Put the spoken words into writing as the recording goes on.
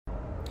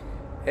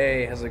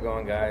Hey, how's it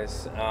going,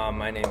 guys?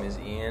 My name is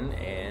Ian,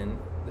 and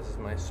this is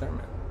my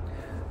sermon.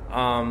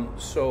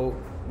 So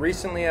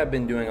recently, I've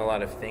been doing a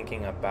lot of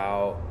thinking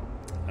about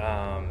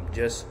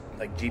just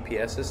like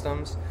GPS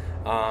systems.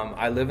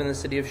 I live in the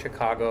city of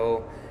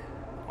Chicago.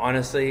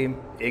 Honestly,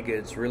 it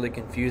gets really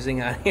confusing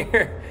out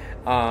here,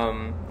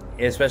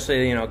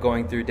 especially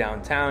going through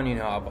downtown. You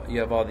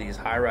have all these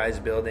high-rise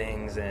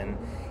buildings, and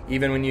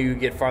even when you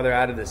get farther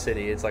out of the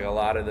city, it's like a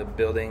lot of the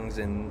buildings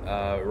and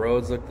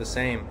roads look the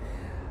same.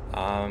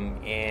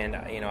 And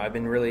I've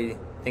been really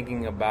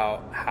thinking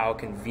about how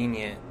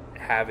convenient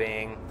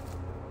having,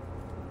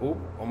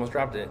 almost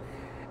dropped it,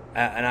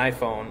 an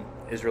iPhone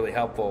is really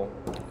helpful.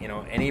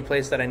 Any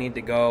place that I need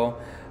to go,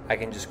 I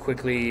can just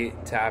quickly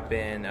tap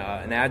in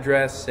an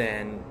address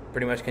and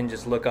pretty much can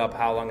just look up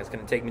how long it's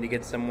going to take me to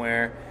get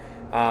somewhere,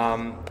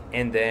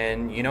 and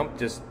then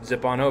just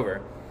zip on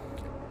over.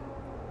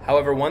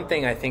 However, one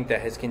thing I think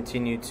that has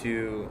continued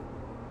to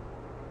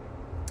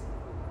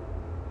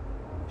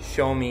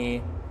show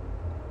me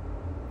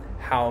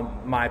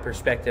how my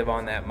perspective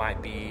on that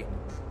might be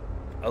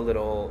a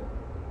little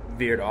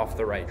veered off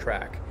the right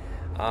track,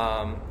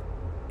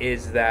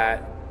 is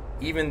that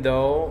even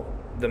though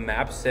the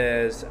map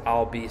says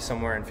I'll be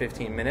somewhere in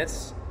 15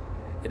 minutes,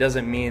 it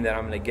doesn't mean that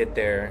I'm going to get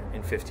there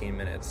in 15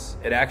 minutes.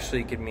 It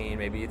actually could mean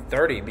maybe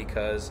 30,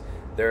 because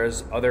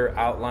there's other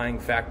outlying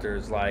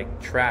factors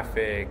like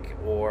traffic,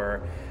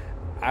 or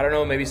I don't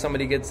know, maybe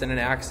somebody gets in an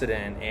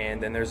accident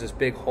and then there's this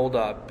big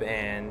holdup,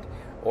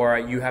 or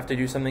you have to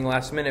do something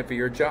last minute for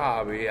your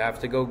job, or you have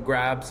to go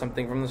grab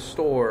something from the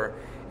store,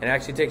 and it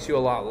actually takes you a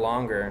lot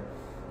longer.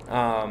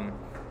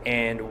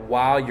 And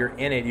while you're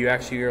in it,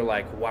 you're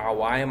like, wow,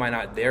 why am I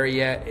not there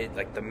yet?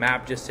 Like the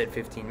map just said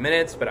 15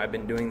 minutes, but I've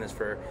been doing this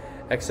for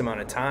X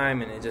amount of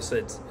time, and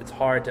it's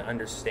hard to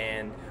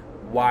understand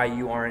why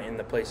you aren't in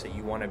the place that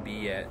you want to be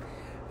yet.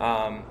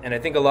 And I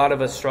think a lot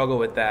of us struggle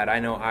with that. I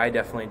know I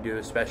definitely do,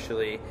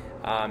 especially,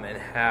 and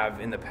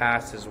have in the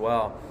past as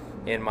well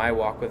in my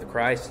walk with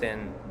Christ.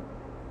 And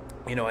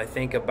I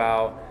think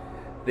about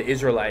the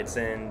Israelites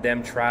and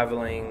them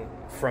traveling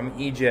from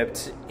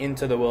Egypt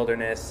into the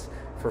wilderness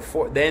for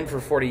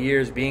 40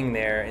 years, being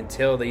there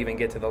until they even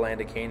get to the land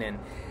of Canaan.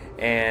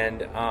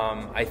 And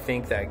I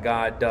think that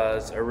God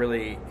does a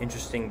really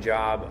interesting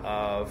job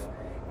of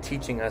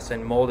teaching us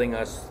and molding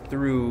us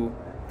through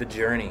the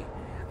journey.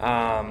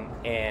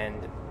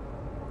 And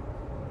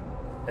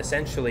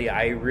essentially,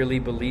 I really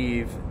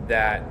believe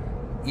that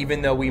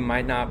even though we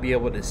might not be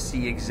able to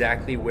see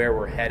exactly where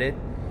we're headed,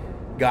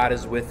 God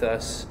is with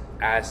us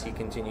as He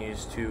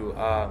continues to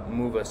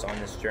move us on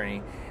this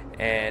journey.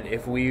 And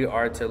if we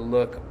are to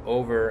look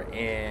over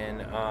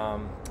in,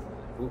 I'm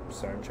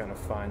trying to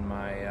find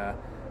my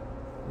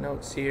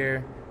notes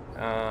here.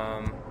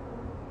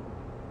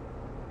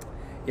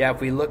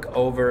 If we look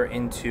over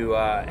into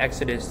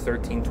Exodus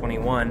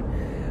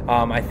 13:21,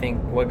 I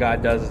think what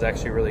God does is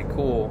actually really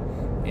cool.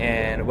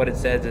 And what it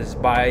says is,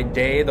 by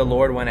day the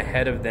Lord went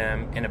ahead of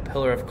them in a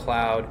pillar of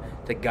cloud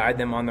to guide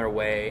them on their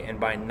way, and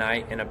by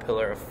night in a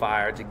pillar of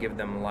fire to give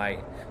them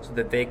light, so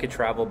that they could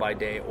travel by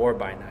day or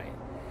by night.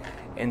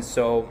 And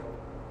so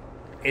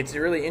it's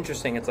really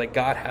interesting. It's like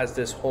God has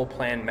this whole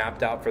plan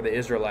mapped out for the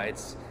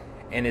Israelites,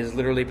 and is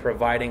literally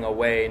providing a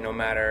way, no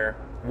matter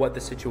what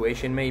the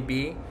situation may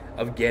be,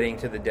 of getting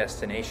to the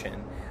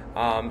destination.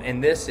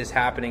 And this is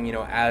happening,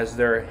 as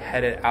they're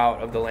headed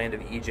out of the land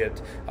of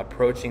Egypt,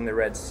 approaching the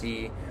Red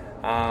Sea.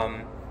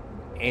 And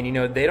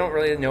they don't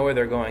really know where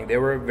they're going. They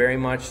were very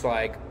much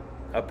like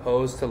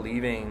opposed to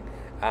leaving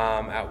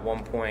at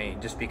one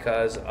point, just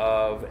because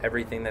of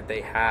everything that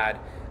they had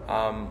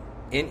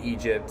in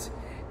Egypt.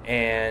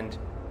 And,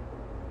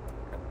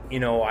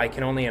 I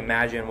can only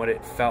imagine what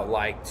it felt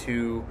like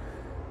to,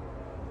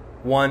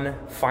 one,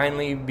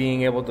 finally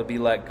being able to be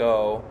let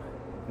go.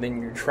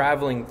 Then you're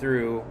traveling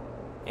through,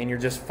 and you're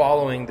just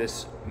following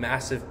this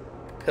massive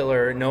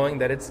pillar, knowing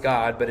that it's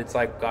God, but it's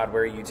like, God,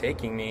 where are you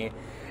taking me?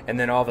 And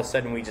then all of a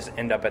sudden we just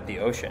end up at the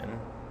ocean.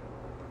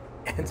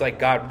 And it's like,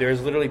 God,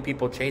 there's literally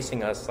people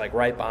chasing us, like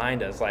right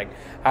behind us. Like,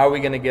 how are we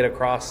going to get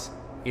across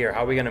here?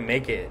 How are we going to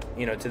make it,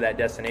 to that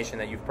destination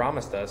that you've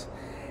promised us?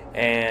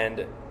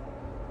 And,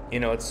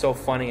 it's so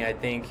funny. I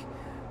think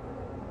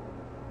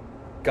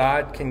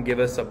God can give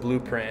us a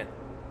blueprint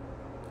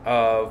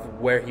of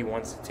where He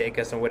wants to take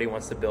us and what He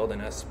wants to build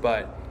in us,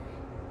 but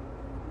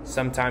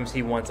sometimes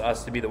He wants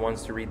us to be the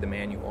ones to read the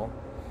manual.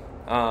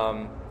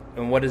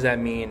 And what does that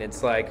mean?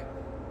 It's like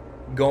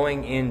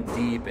going in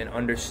deep and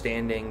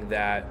understanding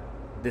that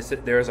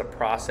there is a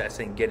process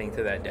in getting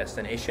to that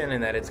destination,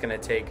 and that it's going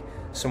to take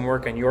some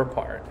work on your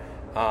part,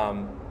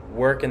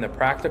 work in the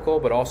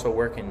practical, but also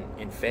work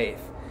in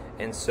faith.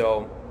 And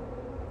so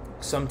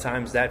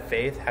sometimes that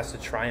faith has to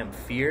triumph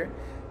fear,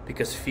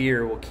 because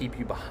fear will keep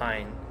you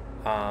behind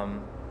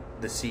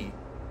the sea.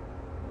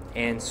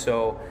 And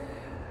so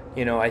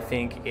I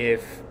think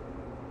if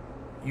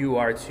you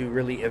are to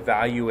really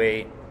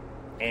evaluate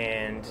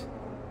and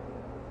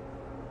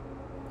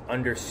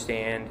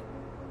understand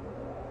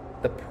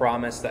the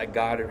promise that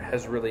God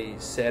has really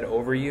said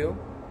over you,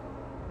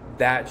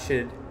 that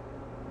should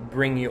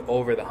bring you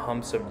over the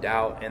humps of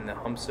doubt and the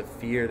humps of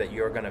fear that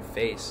you're going to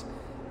face.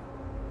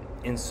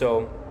 And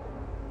so,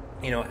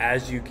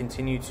 as you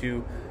continue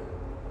to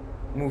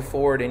move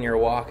forward in your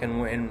walk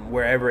and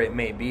wherever it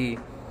may be,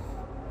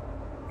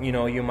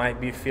 you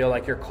might feel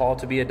like you're called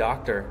to be a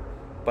doctor,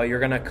 but you're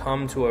going to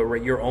come to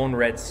your own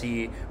Red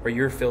Sea where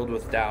you're filled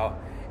with doubt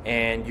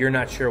and you're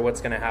not sure what's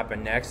going to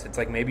happen next. It's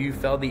like maybe you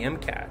failed the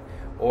MCAT,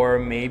 or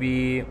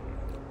maybe,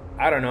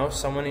 I don't know,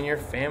 someone in your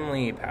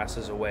family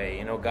passes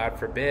away, God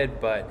forbid.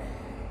 But,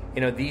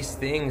 these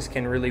things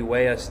can really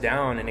weigh us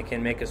down, and it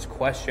can make us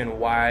question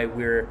why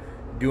we're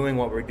doing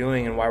what we're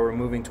doing and why we're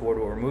moving toward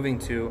what we're moving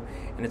to.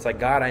 And it's like,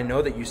 God, I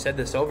know that you said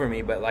this over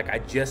me, but I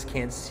just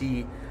can't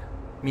see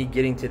me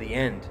getting to the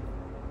end.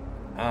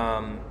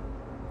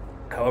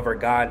 However,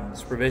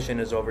 God's provision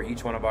is over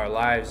each one of our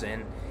lives,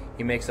 and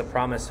he makes a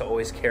promise to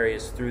always carry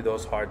us through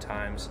those hard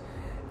times.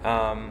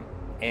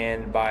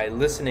 And by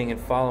listening and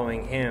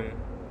following him,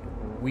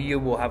 we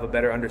will have a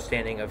better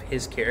understanding of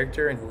his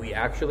character and who he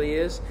actually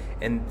is,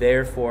 and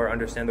therefore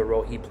understand the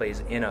role he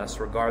plays in us,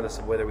 regardless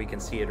of whether we can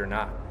see it or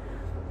not.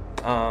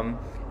 And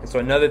so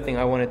another thing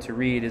I wanted to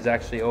read is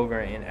actually over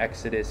in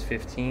Exodus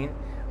 15.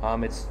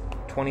 It's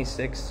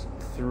 26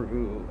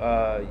 through,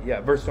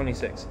 verse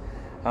 26.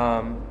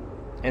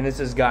 And this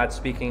is God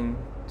speaking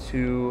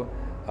to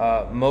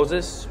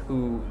Moses,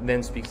 who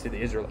then speaks to the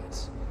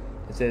Israelites.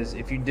 It says,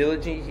 "If you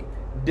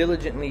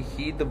diligently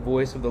heed the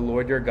voice of the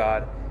Lord your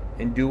God,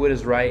 and do what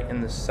is right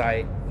in the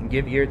sight, and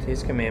give ear to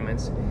his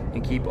commandments,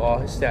 and keep all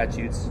his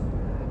statutes,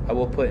 I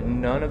will put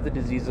none of the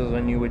diseases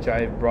on you which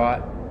I have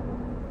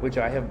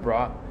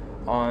brought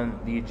on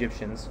the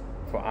Egyptians,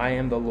 for I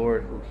am the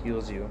Lord who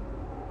heals you."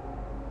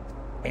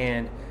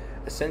 And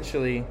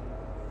essentially,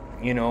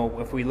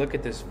 if we look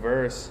at this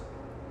verse,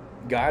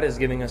 God is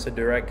giving us a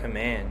direct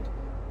command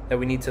that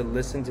we need to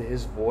listen to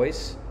his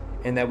voice,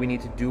 and that we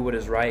need to do what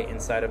is right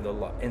inside of the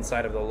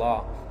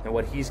law and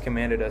what he's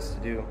commanded us to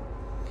do.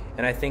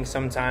 And I think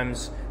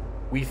sometimes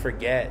we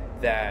forget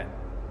that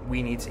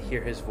we need to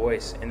hear his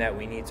voice, and that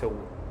we need to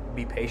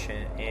be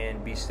patient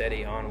and be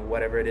steady on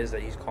whatever it is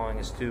that he's calling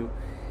us to.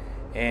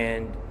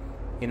 And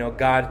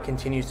God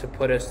continues to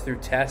put us through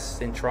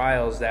tests and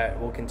trials that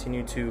will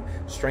continue to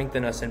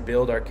strengthen us and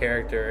build our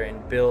character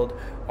and build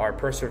our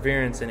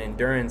perseverance and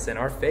endurance and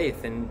our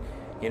faith. And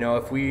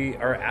if we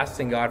are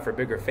asking God for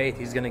bigger faith,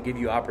 he's going to give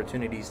you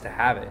opportunities to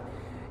have it.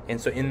 And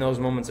so in those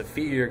moments of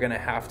fear, you're going to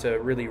have to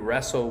really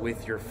wrestle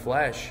with your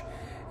flesh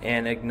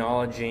and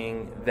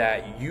acknowledging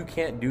that you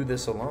can't do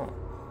this alone.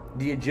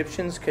 The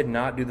Egyptians could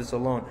not do this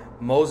alone.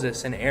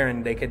 Moses and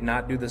Aaron, they could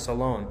not do this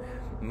alone.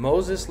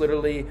 Moses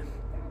literally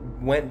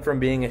went from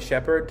being a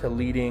shepherd to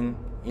leading,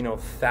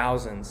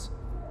 thousands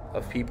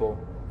of people.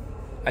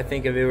 I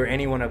think if it were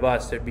any one of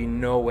us, there'd be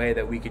no way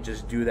that we could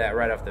just do that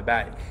right off the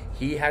bat.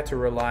 He had to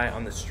rely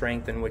on the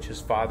strength in which his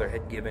father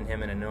had given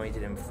him and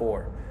anointed him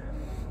for.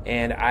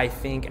 And I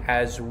think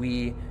as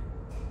we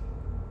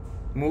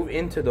move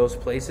into those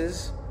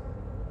places,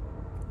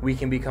 we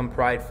can become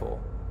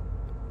prideful,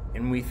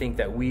 and we think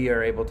that we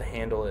are able to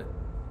handle it.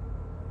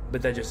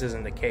 But that just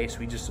isn't the case.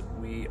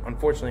 We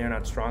unfortunately are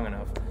not strong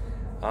enough.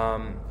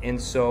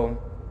 And so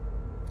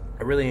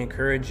I really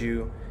encourage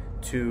you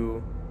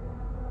to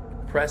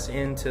press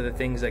into the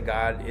things that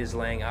God is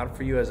laying out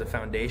for you as a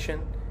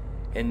foundation,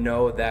 and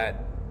know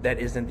that that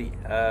isn't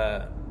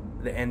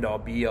the end all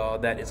be all,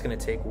 that it's going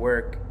to take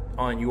work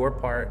on your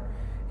part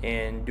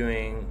and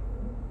doing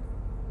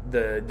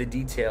the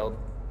detailed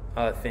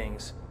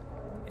things.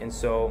 And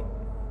so,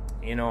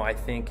 I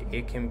think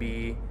it can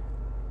be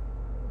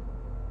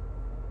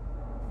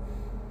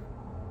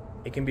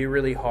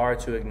really hard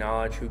to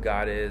acknowledge who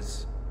God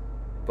is.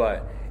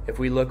 But if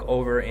we look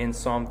over in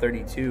Psalm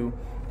 32,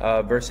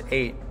 verse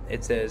 8,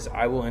 it says,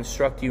 "I will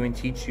instruct you and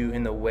teach you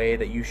in the way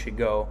that you should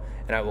go,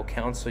 and I will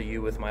counsel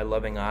you with my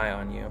loving eye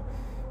on you."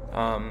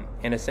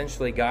 And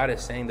essentially God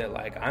is saying that,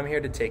 I'm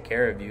here to take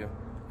care of you.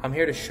 I'm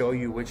here to show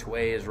you which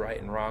way is right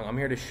and wrong. I'm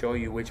here to show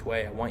you which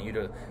way I want you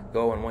to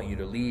go and want you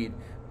to lead.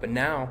 But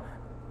now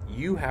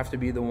you have to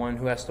be the one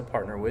who has to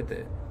partner with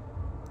it.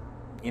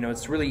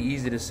 It's really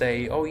easy to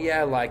say, oh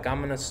yeah, I'm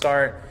going to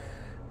start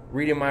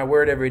reading my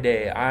word every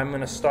day. I'm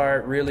going to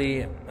start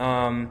really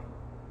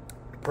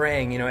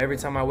praying, every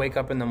time I wake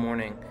up in the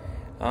morning.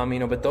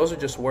 But those are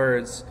just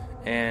words.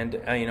 And,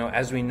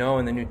 as we know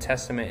in the New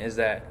Testament, is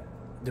that,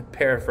 to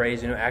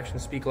paraphrase,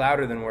 actions speak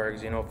louder than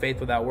words. Faith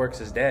without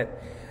works is dead.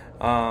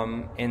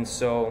 And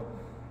so,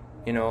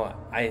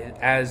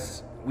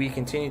 as we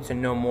continue to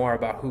know more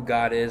about who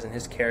God is and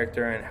his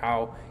character and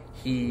how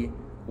he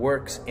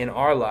works in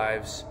our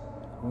lives,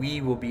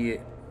 we will be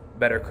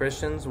better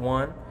Christians,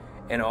 one,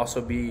 and also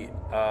be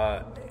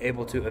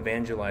able to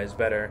evangelize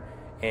better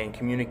and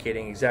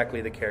communicating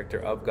exactly the character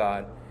of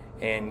God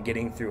and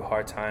getting through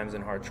hard times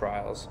and hard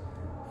trials.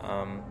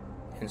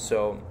 And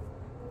so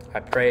I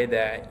pray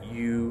that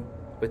you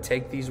would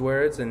take these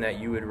words and that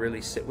you would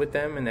really sit with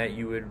them, and that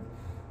you would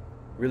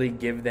really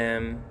give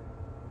them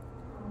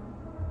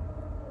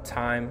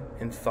time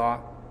and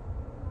thought.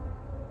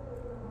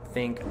 I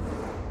think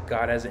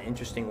God has an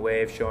interesting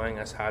way of showing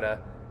us how to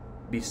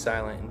be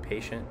silent and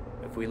patient.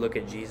 If we look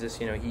at Jesus,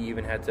 he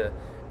even had to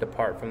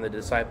depart from the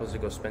disciples to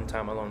go spend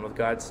time alone with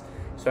God.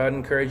 So I'd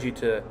encourage you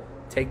to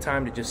take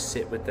time to just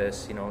sit with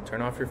this.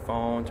 Turn off your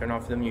phone, turn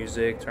off the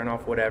music, turn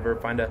off whatever.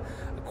 Find a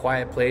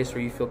quiet place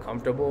where you feel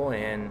comfortable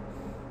and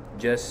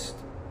just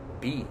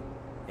be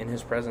in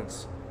his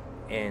presence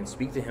and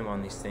speak to him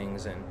on these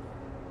things and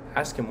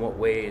ask him what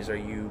ways are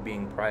you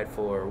being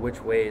prideful, or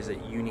which ways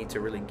that you need to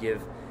really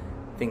give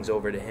things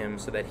over to him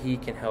so that he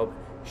can help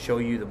show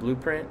you the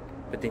blueprint,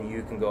 but then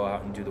you can go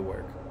out and do the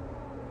work.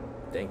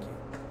 Thank you.